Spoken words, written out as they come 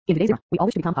In today's era, we all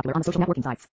wish to become popular on the social networking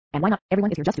sites. And why not? Everyone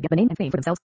is here just to get the name and fame for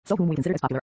themselves, so whom we consider as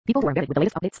popular. People who are embedded with the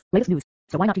latest updates, latest news.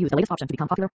 So why not to use the latest option to become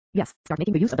popular? Yes, start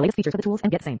making good use of the latest features of the tools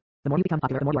and get the same. The more you become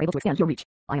popular, the more you are able to expand your reach.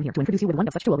 I am here to introduce you with one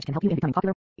of such tools which can help you in becoming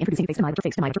popular. Introducing FaceDominator.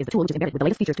 FaceDominator is the tool which is embedded with the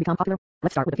latest features to become popular.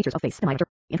 Let's start with the features of FaceDominator.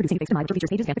 Introducing FaceDominator features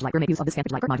pages. Fanpage Liker. Make use of this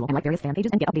Fanpage Liker module and like various fan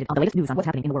pages and get updated on the latest news on what's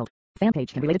happening in the world. Fan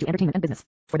page can be related to entertainment and business.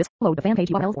 For this, load the fan page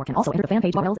URLs or can also enter the fan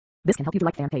page URLs. This can help you to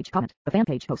like fan page comment. The fan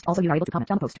page post. Also, you are able to comment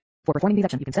on the post. For performing these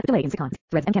actions, you can set delay in seconds,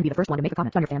 threads, and can be the first one to make a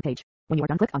comment on your fan page. When you are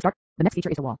done, click on start. The next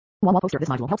feature is a wall. Wall poster. This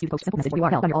module helps you to post simple message or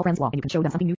URL on your all friends wall, and you can show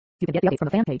them something new. You can get the update from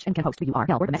the fan page and can post the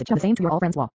URL or the message on the same to your all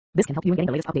friends wall. This can help you in getting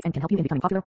the latest updates and can help you in becoming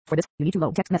popular. For this, you need to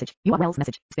load text message, URLs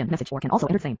message, spin message, or can also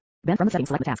enter the same. Then from the settings,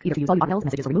 select the task either to use all URLs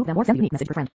messages or remove them or send unique message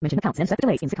per friend. Mention accounts and set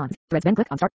delay in seconds, threads. Then click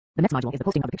on start. The next module is the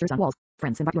posting of the pictures on walls.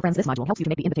 Friends, invite your friends. This module helps you to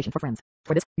make the invitation for friends.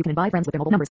 For this, you can invite friends with their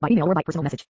mobile numbers by email or by personal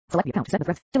message. Select the account to set the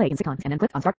threads, delay in seconds, and then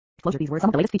click on start. Closure. These were some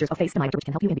of the latest features of FaceDominator which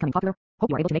can help you in becoming popular. Hope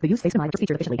you are able to make the use FaceDominator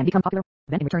feature efficiently and become popular.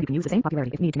 Then in return, you can use the same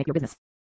popularity if need to make your business